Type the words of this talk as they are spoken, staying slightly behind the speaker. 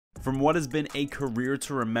From what has been a career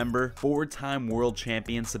to remember, four-time world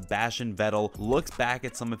champion Sebastian Vettel looks back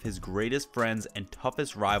at some of his greatest friends and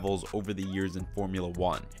toughest rivals over the years in Formula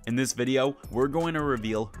 1. In this video, we're going to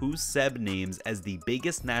reveal who Seb names as the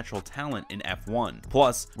biggest natural talent in F1.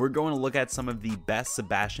 Plus, we're going to look at some of the best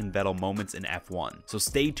Sebastian Vettel moments in F1, so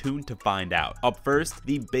stay tuned to find out. Up first,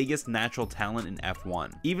 the biggest natural talent in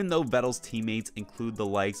F1. Even though Vettel's teammates include the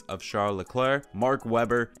likes of Charles Leclerc, Mark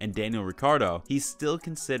Webber, and Daniel Ricciardo, he still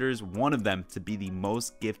considers one of them to be the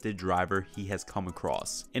most gifted driver he has come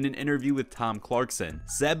across. In an interview with Tom Clarkson,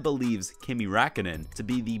 Seb believes Kimi Raikkonen to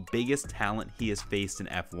be the biggest talent he has faced in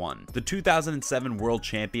F1. The 2007 world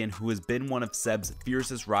champion, who has been one of Seb's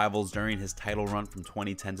fiercest rivals during his title run from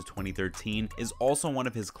 2010 to 2013, is also one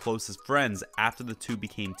of his closest friends after the two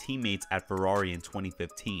became teammates at Ferrari in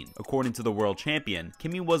 2015. According to the world champion,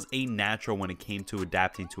 Kimi was a natural when it came to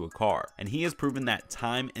adapting to a car, and he has proven that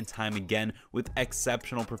time and time again with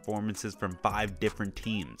exceptional performances from 5 different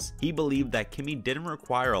teams. He believed that Kimi didn't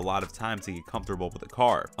require a lot of time to get comfortable with the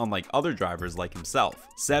car, unlike other drivers like himself.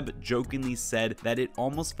 Seb jokingly said that it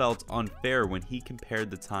almost felt unfair when he compared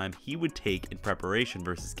the time he would take in preparation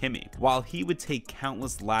versus Kimi. While he would take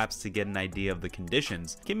countless laps to get an idea of the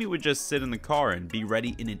conditions, Kimi would just sit in the car and be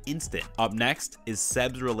ready in an instant. Up next is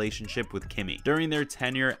Seb's relationship with Kimi. During their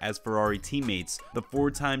tenure as Ferrari teammates, the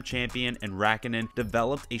 4-time champion and Raikkonen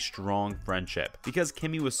developed a strong friendship. Because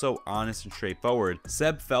Kimi was so honest and straightforward,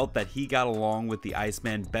 Seb felt that he got along with the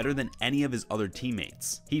Iceman better than any of his other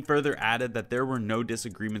teammates. He further added that there were no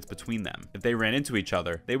disagreements between them. If they ran into each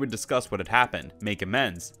other, they would discuss what had happened, make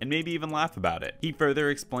amends, and maybe even laugh about it. He further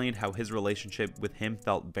explained how his relationship with him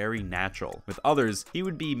felt very natural. With others, he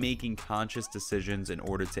would be making conscious decisions in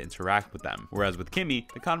order to interact with them, whereas with Kimi,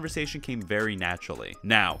 the conversation came very naturally.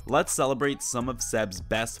 Now, let's celebrate some of Seb's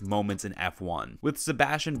best moments in F1. With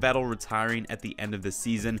Sebastian Vettel retiring at the end of the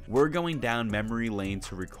season, we're going down memory lane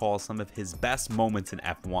to recall some of his best moments in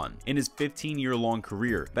F1. In his 15-year-long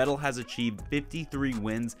career, Vettel has achieved 53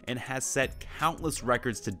 wins and has set countless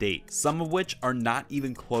records to date, some of which are not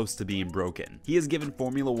even close to being broken. He has given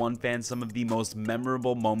Formula 1 fans some of the most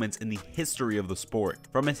memorable moments in the history of the sport,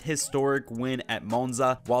 from his historic win at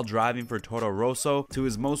Monza while driving for Toro Rosso to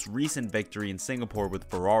his most recent victory in Singapore with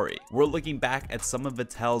Ferrari. We're looking back at some of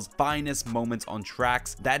Vettel's finest moments on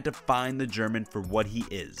tracks that define the German for what he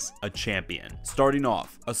is, a champion. Starting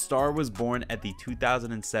off, a star was born at the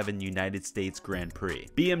 2007 United States Grand Prix.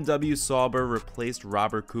 BMW Sauber replaced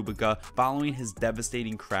Robert Kubica following his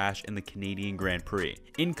devastating crash in the Canadian Grand Prix.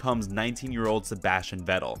 In comes 19-year-old Sebastian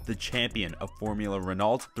Vettel, the champion of Formula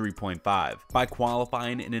Renault 3.5. By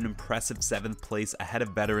qualifying in an impressive 7th place ahead of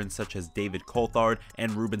veterans such as David Coulthard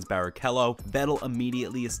and Rubens Barrichello, Vettel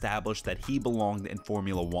immediately established that he belonged in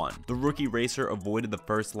Formula 1. The rookie racer avoided the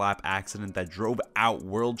first lap accident that drove out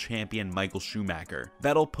world champion Michael Schumacher.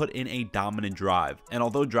 Vettel put in a dominant drive, and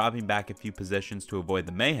although dropping back a few positions to avoid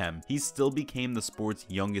the mayhem, he still became the sport's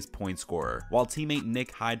youngest point scorer. While teammate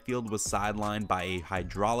Nick Heidfeld was sidelined by a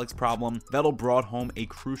hydraulics problem, Vettel brought home a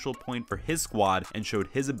crucial point for his squad and showed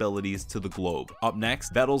his abilities to the globe. Up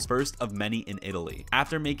next, Vettel's first of many in Italy.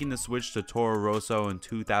 After making the switch to Toro Rosso in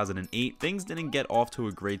 2008, things didn't get off to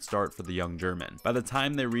a great start for the young German. By the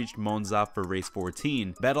time they reached Monza for race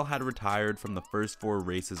 14, Vettel had retired from the first 4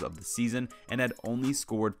 races of the season and had only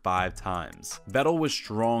scored 5 times. Vettel was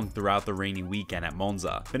strong throughout the rainy weekend at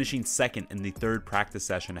Monza, finishing 2nd in the 3rd practice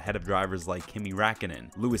session ahead of drivers like Kimi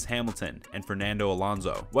Raikkonen, Lewis Hamilton, and Fernando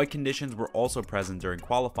Alonso. Wet conditions were also present during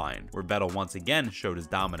qualifying, where Vettel once again showed his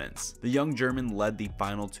dominance. The young German led the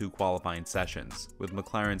final 2 qualifying sessions, with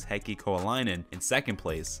McLaren's Heikki Kovalainen in 2nd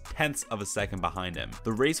place, 1/10 of a second behind him.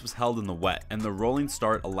 The race was held in the wet, and the rolling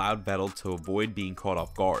start allowed Vettel to avoid being caught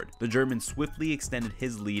off guard. The German swiftly extended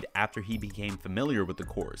his lead after he became familiar with the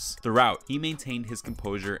course. Throughout, he maintained his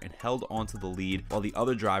composure and held onto the lead while the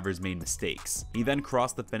other drivers made mistakes. He then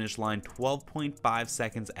crossed the finish line 12.5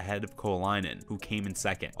 seconds ahead of Kovalainen, who came in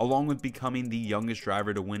 2nd. Along with becoming the youngest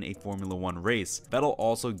driver to win a Formula 1 race, Vettel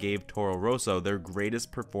also gave Toro Rosso their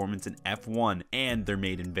greatest performance in F1 and their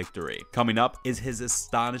maiden victory. Coming up is his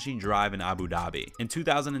astonishing drive in Abu Dhabi. In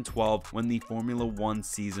 2012, when the Formula 1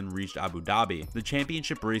 season reached Abu Dhabi, the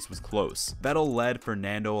championship race was close. Vettel led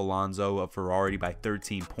Fernando Alonso of Ferrari by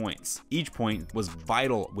 13 points. Each point was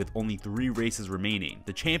vital with only 3 races remaining.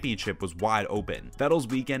 The championship was wide open. Vettel's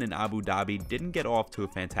weekend in Abu Dhabi didn't get off to a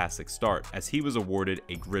fantastic start, as he was awarded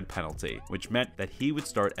a grid penalty, which meant that he would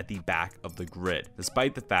start at the back of the grid,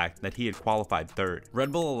 despite the fact that he had qualified 3rd.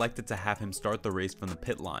 Red Bull elected to have him start the race from the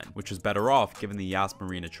pit line, which was better off given the Yas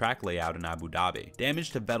Marina track layout in Abu Dhabi.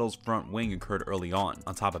 Damage to Vettel's front wing occurred early on.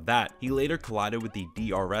 On top of that, he later collided with the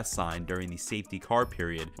DRS sign during the safety safety car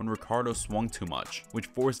period when Ricciardo swung too much, which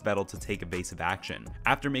forced Vettel to take evasive action.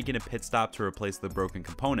 After making a pit stop to replace the broken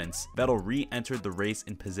components, Vettel re-entered the race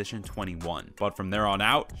in position 21, but from there on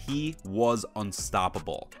out, he was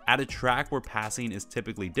unstoppable. At a track where passing is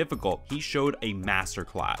typically difficult, he showed a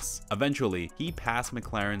masterclass. Eventually, he passed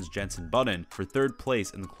McLaren's Jenson Button for third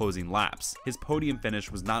place in the closing laps. His podium finish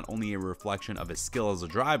was not only a reflection of his skill as a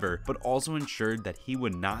driver, but also ensured that he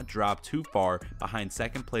would not drop too far behind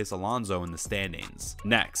second place Alonso in the standings.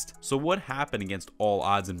 Next, so what happened against all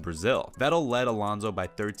odds in Brazil? Vettel led Alonso by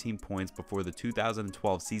 13 points before the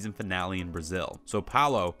 2012 season finale in Brazil, so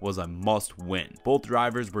Paulo was a must-win. Both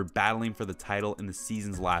drivers were battling for the title in the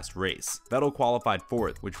season's last race. Vettel qualified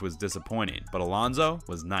 4th, which was disappointing, but Alonso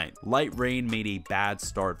was 9th. Light rain made a bad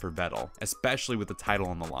start for Vettel, especially with the title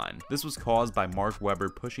on the line. This was caused by Mark Webber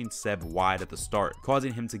pushing Seb wide at the start,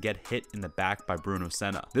 causing him to get hit in the back by Bruno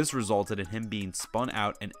Senna. This resulted in him being spun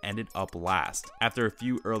out and ended up last. After a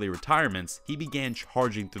few early retirements, he began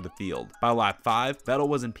charging through the field. By lap 5, Vettel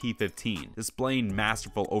was in P15, displaying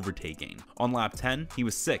masterful overtaking. On lap 10, he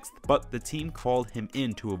was 6th, but the team called him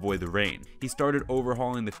in to avoid the rain. He started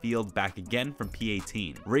overhauling the field back again from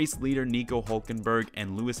P18. Race leader Nico Hülkenberg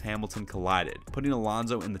and Lewis Hamilton collided, putting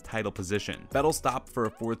Alonso in the title position. Vettel stopped for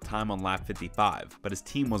a 4th time on lap 55, but his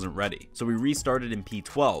team wasn't ready, so he restarted in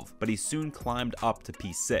P12, but he soon climbed up to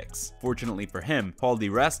P6. Fortunately for him, Paul Di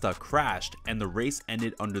Resta crashed and the race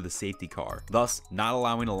ended under the safety car, thus not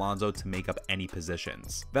allowing Alonso to make up any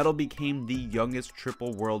positions. Vettel became the youngest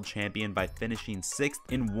triple world champion by finishing 6th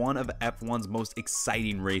in one of F1's most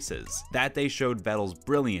exciting races. That day showed Vettel's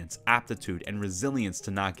brilliance, aptitude, and resilience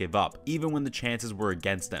to not give up, even when the chances were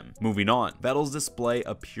against him. Moving on, Vettel's display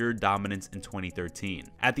of pure dominance in 2013.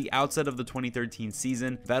 At the outset of the 2013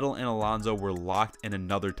 season, Vettel and Alonso were locked in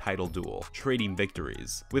another title duel, trading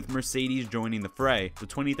victories. With Mercedes joining the fray, the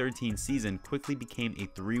 2013 season quickly became a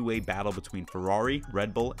three-way battle between Ferrari,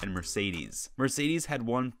 Red Bull, and Mercedes. Mercedes had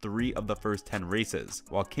won 3 of the first 10 races,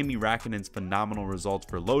 while Kimi Raikkonen's phenomenal results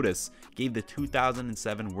for Lotus gave the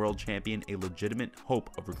 2007 world champion a legitimate hope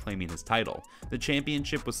of reclaiming his title. The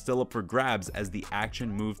championship was still up for grabs as the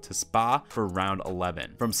action moved to Spa for round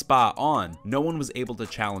 11. From Spa on, no one was able to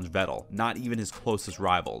challenge Vettel, not even his closest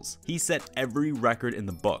rivals. He set every record in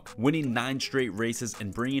the book, winning 9 straight races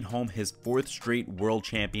and bringing home his 4th straight world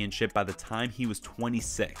championship by the time he was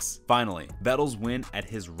 26. Finally, Vettel's win at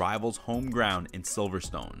his rival's home ground in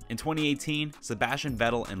Silverstone. In 2018, Sebastian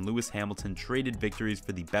Vettel and Lewis Hamilton traded victories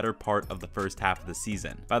for the better part of the first half of the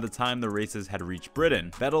season. By the time the races had reached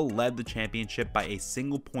Britain, Vettel led the championship by a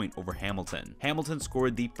single point over Hamilton. Hamilton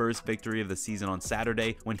scored the first victory of the season on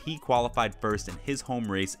Saturday when he qualified first in his home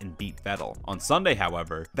race and beat Vettel. On Sunday,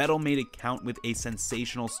 however, Vettel made it count with a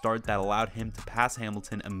sensational start that allowed him to pass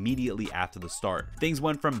Hamilton immediately after the start. Things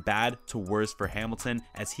went from bad to worse for Hamilton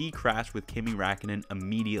as he crashed with Kimi Raikkonen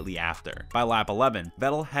immediately after. By lap 11,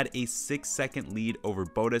 Vettel had a 6-second lead over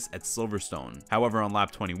Bottas at Silverstone. However, on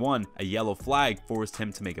lap 21, a yellow flag forced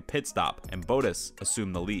him to make a pit stop, and Bottas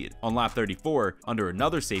assumed the lead. On lap 34, under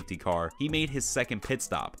another safety car, he made his second pit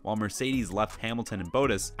stop, while Mercedes left Hamilton and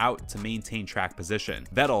Bottas out to maintain track position.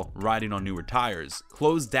 Vettel, riding on newer tires,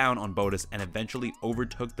 closed down on Bottas and eventually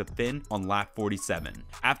overtook the Finn on lap 47.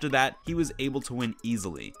 After that, he was able to win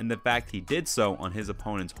easily, and the fact he did so on his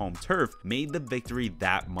opponent's home turf made the victory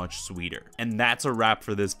that much sweeter. And that's a wrap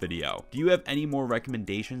for this video. Do you have any more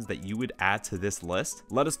recommendations that you would add to this list?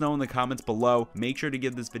 Let us know in the comments below. Make sure to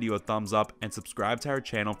give this video a thumbs up and subscribe to our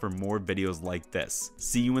channel for more videos like this.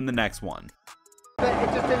 See you in the next one. But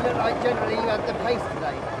it just didn't look like generally you had the pace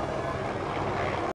today.